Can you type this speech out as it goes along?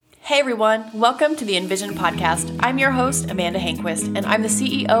Hey everyone, welcome to the Envision podcast. I'm your host, Amanda Hanquist, and I'm the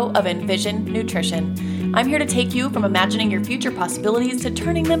CEO of Envision Nutrition. I'm here to take you from imagining your future possibilities to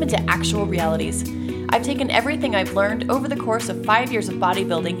turning them into actual realities. I've taken everything I've learned over the course of 5 years of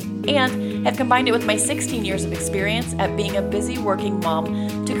bodybuilding and have combined it with my 16 years of experience at being a busy working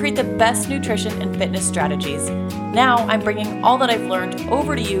mom to create the best nutrition and fitness strategies. Now I'm bringing all that I've learned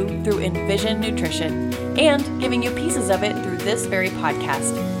over to you through Envision Nutrition and giving you pieces of it through this very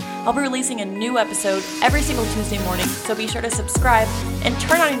podcast. I'll be releasing a new episode every single Tuesday morning, so be sure to subscribe and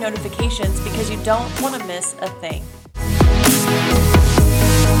turn on your notifications because you don't want to miss a thing.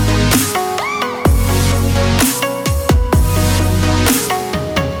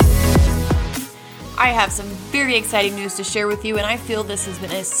 I have some very exciting news to share with you, and I feel this has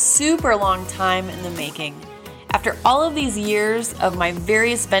been a super long time in the making. After all of these years of my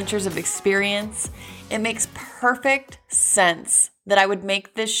various ventures of experience, it makes perfect sense that I would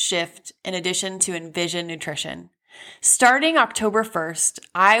make this shift in addition to Envision Nutrition. Starting October 1st,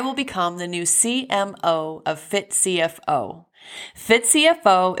 I will become the new CMO of Fit CFO. Fit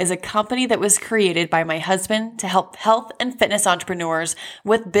CFO is a company that was created by my husband to help health and fitness entrepreneurs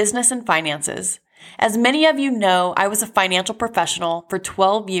with business and finances. As many of you know, I was a financial professional for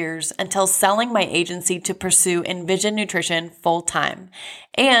 12 years until selling my agency to pursue Envision Nutrition full-time.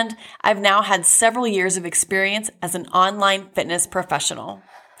 And I've now had several years of experience as an online fitness professional.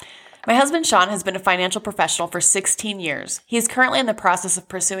 My husband, Sean, has been a financial professional for 16 years. He's currently in the process of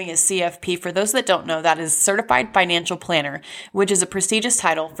pursuing his CFP. For those that don't know, that is Certified Financial Planner, which is a prestigious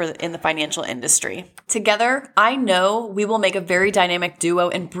title in the financial industry. Together, I know we will make a very dynamic duo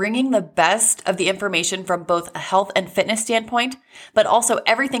in bringing the best of the information from both a health and fitness standpoint, but also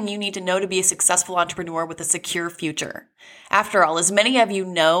everything you need to know to be a successful entrepreneur with a secure future. After all, as many of you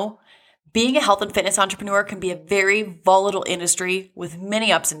know, being a health and fitness entrepreneur can be a very volatile industry with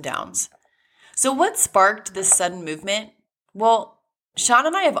many ups and downs. So what sparked this sudden movement? Well, Sean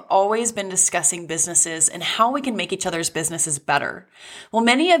and I have always been discussing businesses and how we can make each other's businesses better. Well,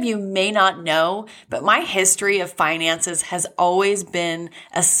 many of you may not know, but my history of finances has always been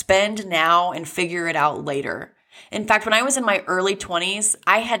a spend now and figure it out later. In fact, when I was in my early 20s,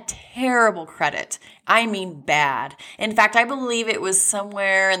 I had terrible credit. I mean bad. In fact, I believe it was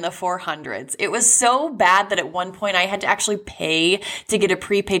somewhere in the 400s. It was so bad that at one point I had to actually pay to get a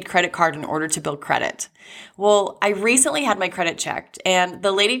prepaid credit card in order to build credit. Well, I recently had my credit checked, and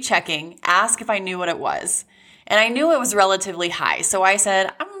the lady checking asked if I knew what it was. And I knew it was relatively high, so I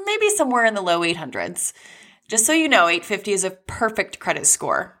said, maybe somewhere in the low 800s. Just so you know, 850 is a perfect credit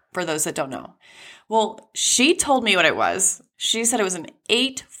score, for those that don't know. Well, she told me what it was. She said it was an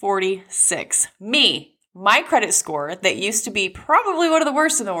 846. My credit score that used to be probably one of the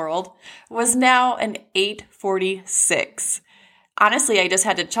worst in the world was now an 846. Honestly, I just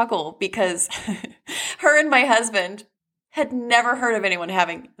had to chuckle because her and my husband had never heard of anyone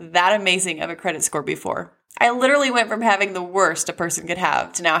having that amazing of a credit score before. I literally went from having the worst a person could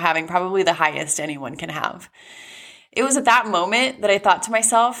have to now having probably the highest anyone can have. It was at that moment that I thought to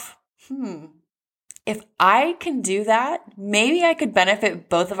myself, if I can do that, maybe I could benefit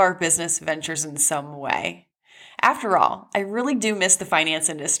both of our business ventures in some way. After all, I really do miss the finance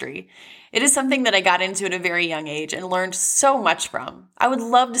industry. It is something that I got into at a very young age and learned so much from. I would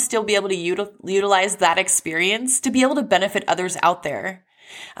love to still be able to utilize that experience to be able to benefit others out there.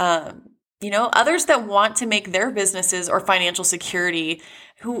 Others that want to make their businesses or financial security,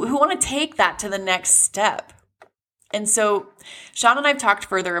 who want to take that to the next step. And so Sean and I have talked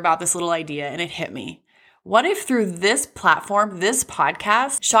further about this little idea, and it hit me. What if through this platform, this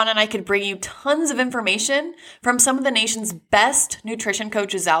podcast, Sean and I could bring you tons of information from some of the nation's best nutrition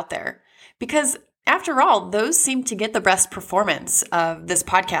coaches out there? Because after all, those seem to get the best performance of this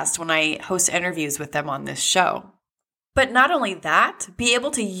podcast when I host interviews with them on this show. But not only that, be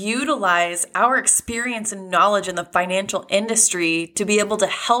able to utilize our experience and knowledge in the financial industry to be able to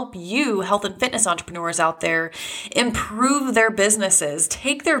help you, health and fitness entrepreneurs out there, improve their businesses,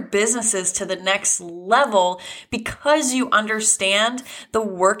 take their businesses to the next level because you understand the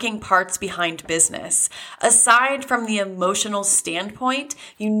working parts behind business. Aside from the emotional standpoint,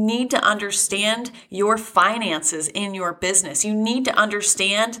 you need to understand your finances in your business. You need to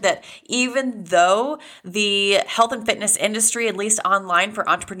understand that even though the health and fitness industry, at least online for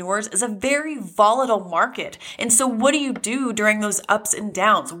entrepreneurs, is a very volatile market. And so what do you do during those ups and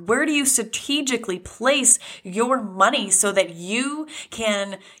downs? Where do you strategically place your money so that you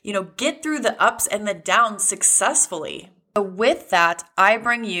can, get through the ups and the downs successfully? So with that, I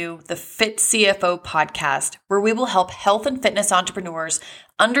bring you the Fit CFO podcast, where we will help health and fitness entrepreneurs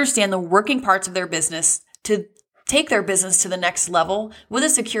understand the working parts of their business to take their business to the next level with a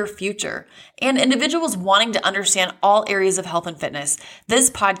secure future, and individuals wanting to understand all areas of health and fitness. This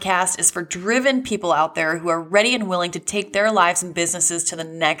podcast is for driven people out there who are ready and willing to take their lives and businesses to the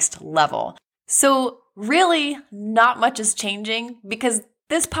next level. So really, not much is changing because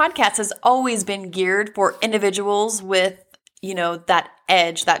this podcast has always been geared for individuals with, that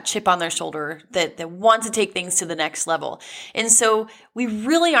edge, that chip on their shoulder that want to take things to the next level. And so we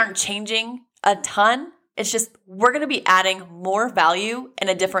really aren't changing a ton. It's just we're going to be adding more value in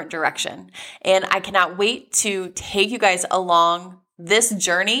a different direction. And I cannot wait to take you guys along this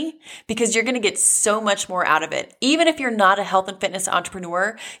journey because you're going to get so much more out of it. Even if you're not a health and fitness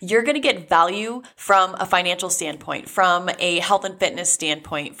entrepreneur, you're going to get value from a financial standpoint, from a health and fitness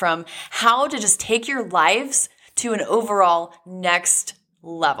standpoint, from how to just take your lives to an overall next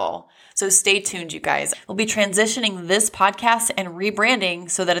level. So stay tuned, you guys. We'll be transitioning this podcast and rebranding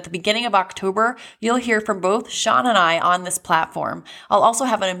so that at the beginning of October, you'll hear from both Sean and I on this platform. I'll also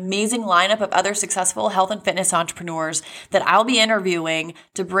have an amazing lineup of other successful health and fitness entrepreneurs that I'll be interviewing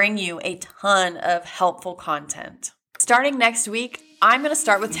to bring you a ton of helpful content. Starting next week, I'm going to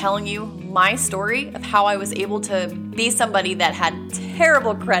start with telling you my story of how I was able to be somebody that had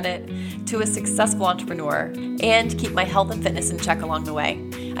terrible credit to a successful entrepreneur and keep my health and fitness in check along the way.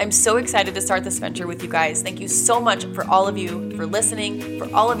 I'm so excited to start this venture with you guys. Thank you so much for all of you for listening,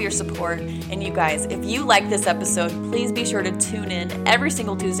 for all of your support. And you guys, if you like this episode, please be sure to tune in every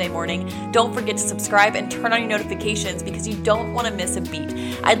single Tuesday morning. Don't forget to subscribe and turn on your notifications because you don't want to miss a beat.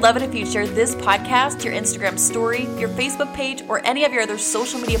 I'd love it if you share this podcast, your Instagram story, your Facebook page, or any of your other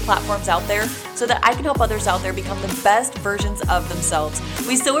social media platforms out there so that I can help others out there become the best versions of themselves.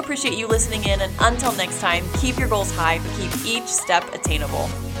 We so appreciate you listening in, and until next time, keep your goals high, but keep each step attainable.